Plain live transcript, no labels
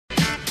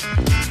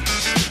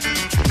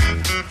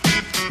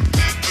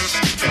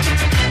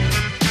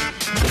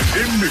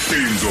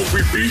Imihlinzo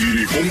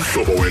kwi-BE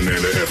kumhlobo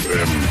wenene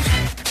FM.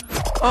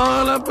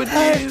 Ala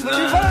Bhutiza.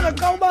 Ngifana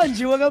xa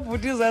ubanjiwe ke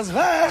Bhutiza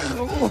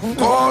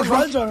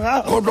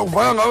Kodwa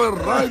kuvaya ngawe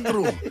right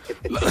through.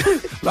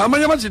 La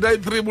manye amajita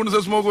ayi-3 buni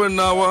sesimokweni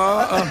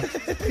nawo.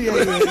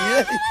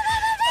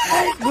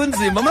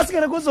 kunzima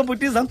masikele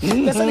kuzobhutiza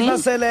bese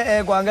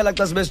ngibasele kwangela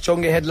xa sibe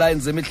sijonge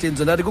headlines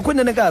zemihlinzo nathi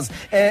kukhunenekazi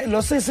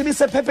lo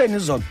sisibise phepheni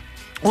izolo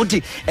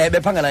uthi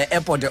bephangela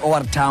e-airport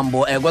eOR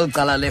Tambo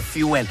kwelicala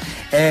le-fuel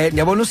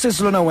ndiyabona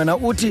usisi lona wena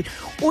uthi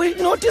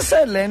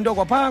uyinotice lento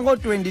kwaphaka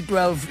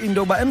ngo-2012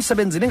 into yoba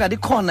emsebenzini ingadi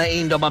khona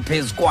into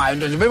abaphezu kwayo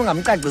into nje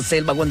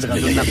bengamcaciseli bakwenzeka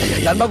ntoni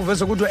kanti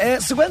bakuvese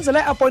ukuthi sikwenzele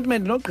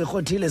i-appointment nogqirha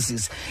othile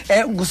sisi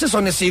ngusisi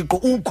nesiqu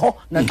ukho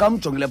naxa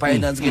umjongile phaya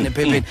enantsikeni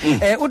ephepheni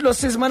uthi lo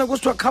sisi mane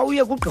kusithiwa kha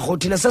uye kugqirha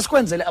othile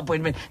sesikwenzele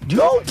i-appointment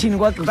ndiyowuthini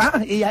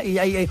kwagqirha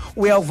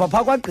uyawuva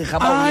phaa kwagqirha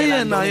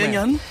naye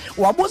nyani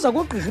wabuza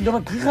kugqirha into yoba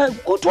gqirha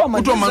kuthiwa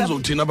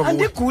manzothini apha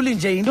andiguli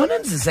nje yinto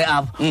nenzise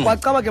apha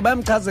kwacaba ke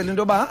bayamchazela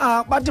into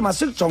yoba bathi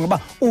masikujonge uba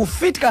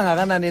ufit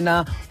kangakanani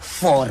na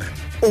for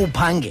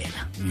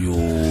uphangela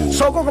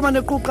so koko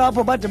banequqa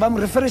apho bade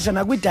bamreferisha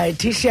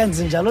nakwi-dietitians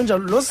njalo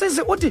njalo lo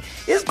sisi uthi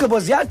izigqibo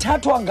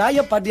ziyathathwa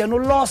ngaye but yena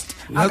ulost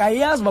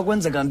akayazi uba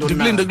kwenzeka ntoni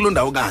ndikulinde kuloo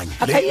ndawo kanye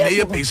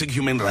leye-basic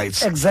human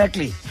rights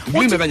exactly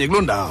ndikulinde kanye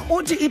kuloo ndawo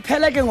uthi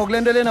iphele ke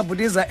ngokule nto lena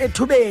Bhutiza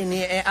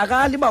ethubeni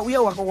akali uba uye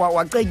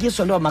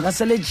wacetyiswa into yoba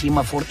makasele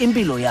jima for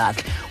impilo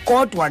yakhe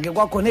kodwa ke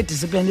kwakhona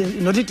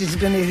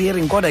i-disciplinary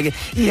hearing kodwa ke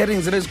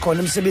ii-hearings zinto ezikhona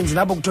emsebenzini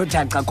apho kuthiwa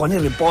thaca khona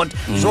iripoti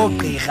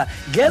zoogqirha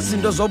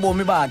ngezinto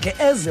zobomi bakhe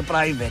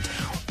ezi-private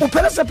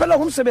uphela sephela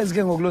ngumsebenzi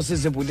ke ngokulo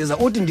sisi Bhutiza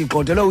uthi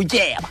ndigqothelwe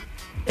utyeba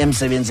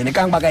emsebenzini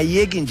kanti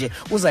bakayeki nje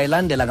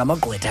uzayilandela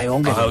ngamagqwetha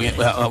yonke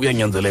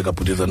uyanyanzeleka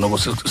Bhutiza noko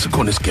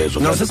sikhona isigezo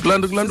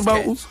kulanto uba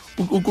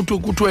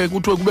kuthiwe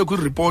kube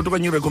kwiripoti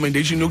okanye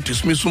irecommendation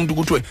yokudismiss umntu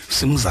kuthiwe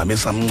simzame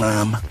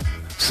samncama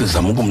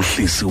sizama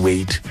ukumhlisa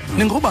iweight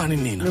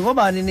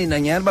ningobani nina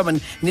nyani baba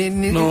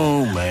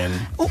no man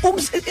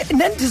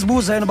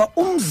nendizibuza yena uba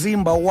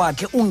umzimba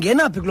wakhe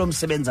ungenaphi kulo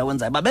msebenzi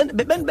awenzayo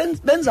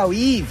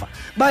benzawuyiva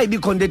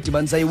bayibikho nto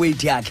edibanisa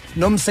iweight yakhe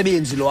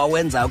nomsebenzi lo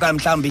awenzayo okanye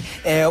mhlawumbi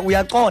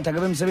uyacotha ke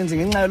bemsebenzi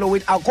ngenxa yalo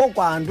weight akho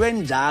kwanto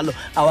enjalo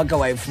awake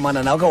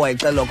wayifumana nawake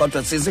wayixelelwa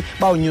kodwa sisi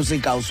bawunyusa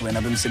iikawusi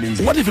wena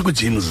bemsebenzi what if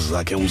ikwi-gyms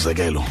zakhe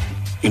umzekelo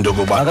into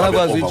yokuba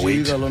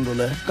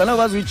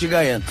kanakwazi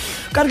uyijika yena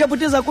kanti ke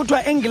Bhutiza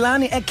kuthiwa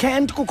engilani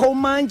eKent kukho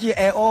umantyi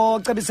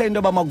ocebise into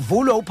yoba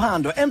makuvulwe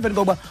uphando emveni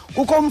kokuba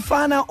kukho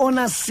umfana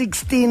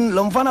ona-16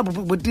 lo mfana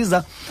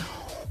Bhutiza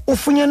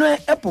ufunyenwe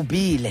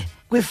ebhubhile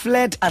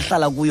kwiflat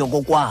ahlala kuyo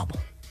kokwabo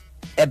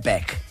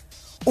eback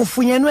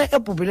ufunyenwe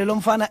ebhubhile lo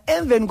mfana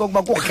emveni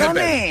kokuba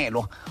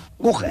kurhanelwa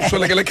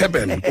uswelekele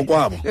eKeben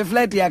kokwabo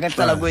iflat yakhe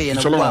ahlala kuyo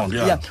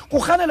yena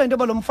kurhanelwa into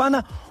yoba lo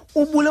mfana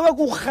ubulewe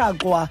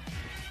kurhaqwa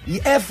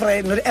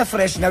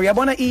i-airfresh now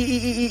uyabona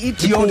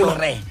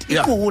i-deodorant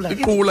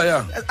iqula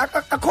ya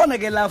akhona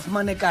ke la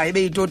fumanekayo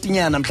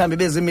ebeyitotinyana mhlawumbi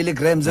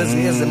bezii-milligrams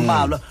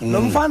ezimbalwa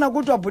lo mfana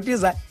kuthiwa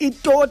Bhutiza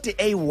itoti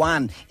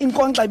A1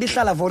 inkonkxa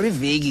ibihlala for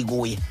iveki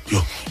kuye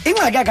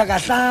ingxaki yakhe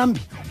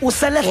akahlambi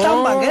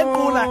uselehlamba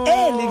ngequla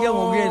eli ke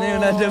ngokuyena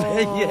eyona nto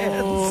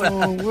beyenza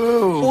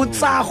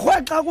utsarhwe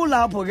xa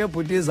kulapho ke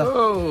Bhutiza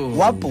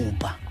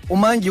wabhubha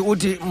umantyi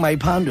uthi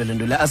mayiphandwe le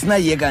nto le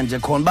asinayiyeka nje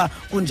khona uba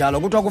kunjalo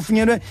kuthiwa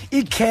kufunyenwe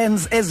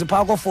ii-cans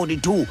eziphaa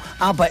ko-42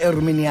 apha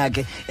erumini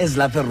yakhe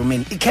ezilapha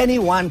erumini ican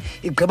i-1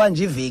 igqiba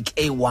nje iveki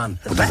A1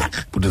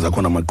 Bhutiza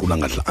khona amaqula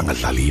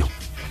angadlaliyo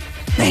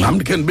nam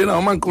ndikhe ndibe nawo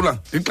amaqula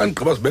xa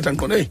ndigqiba zibetha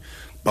ndiqona eyi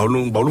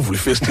bawuluvula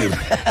ifestile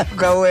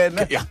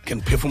kwawena ya khe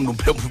ndiphefumle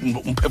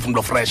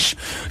umphefumlo fresh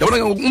yabona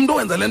ke umntu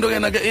owenza le nto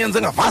yena ke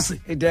eyenze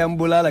ngavasi into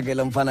yambulala ke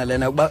lo mfana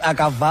lena ukuba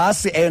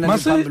akavasi eyona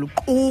phambili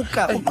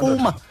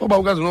uquma oba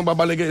ukazi noba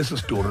baleke esi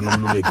sitori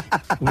nomluleki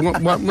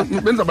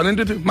benza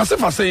banento ithi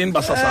masivaseni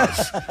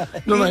basasazi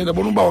into nayo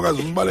ndabona uba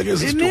ukazi ubaleke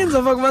esi sitori ininzi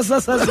apha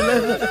kubasasazi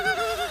lena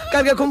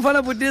kanti ke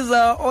kumfana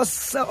Bhutiza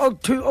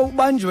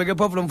ubanjiwe ke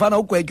phofu lo mfana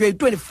ugwetywe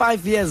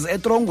i-25 years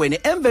etrongweni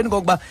emveni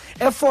kokuba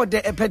eforte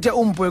ephethe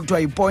umpu ekuthiwa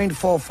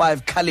yi-.45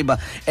 caliber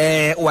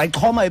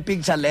wayixhoma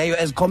ipicture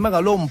leyo ezikhombe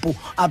ngaloo mpu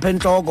apha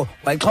entloko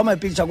wayixhoma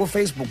ipicture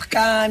kufacebook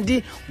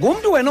kanti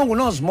ngumntu wena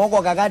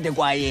ongunozimoko kakade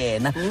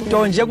kwayena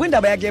nto nje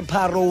kwindaba yakhe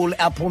yeparole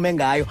aphume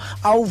ngayo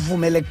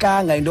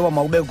awuvumelekanga into yoba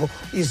mawubekho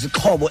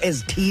izixhobo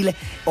ezithile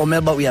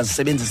omele uba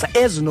uyazisebenzisa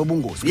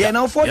ezinobungozi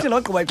yena uforte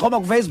lo gqiba wayixhoma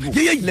kufacebook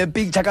le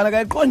picture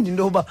kanakayiqondi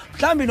into yoba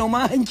mhlawumbi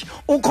nomantyi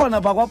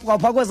ukhona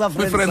kwapha kweza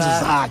friends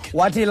zakhe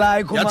wathi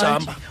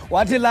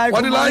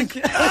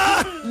like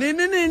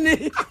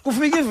nini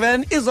kufika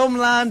ivan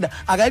izomlanda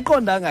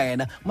akayiqondanga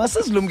yena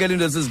masizilumkele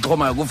into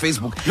esizixhomayo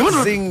kufacebook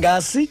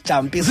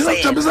zingasijampisela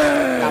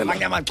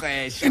ngamanye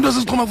amaxesha into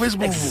esizixhoma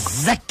kufacebook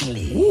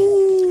exactly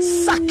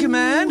Saki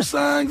man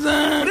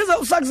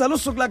usakza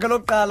lusuku lakhe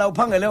lokuqala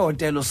uphangele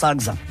ehotel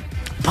usakza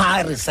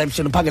pha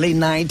reception uphangele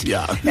i-night.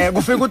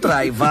 Kufika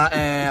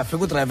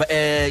udriver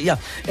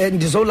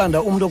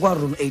ndizolanda umuntu okwa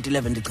room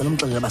 811 ndicela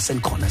umxelela uba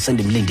sendikhona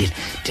sendimlindile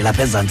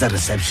ndilapha ezantsi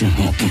reception.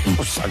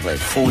 Usakza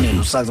ifowuni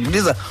usakza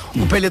Butiza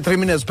uphele 3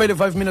 minutes uphele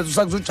 5 minutes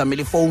usakza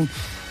ujamela ifowuni.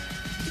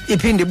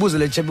 Iphinde ibuze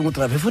le checking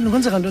udriver ifuna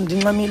kwenzeka ntoni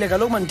ndinxamile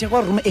kaloku mandithe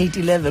kwa room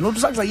 811 uthi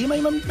usakza yima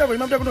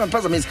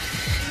ungandiphazamisi.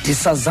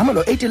 Ndisazama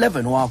lo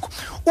 811 wakho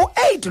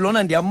u8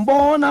 lona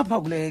ndiyambona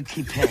apha kule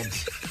keypad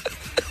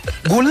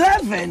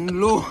gu11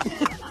 lo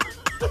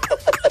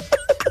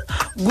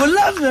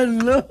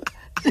gu11 lo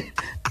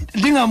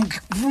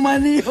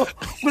ndingamfumaniyo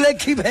kule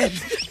keypad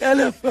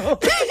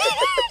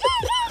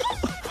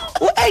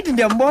u8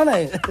 ndiyambona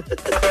yena.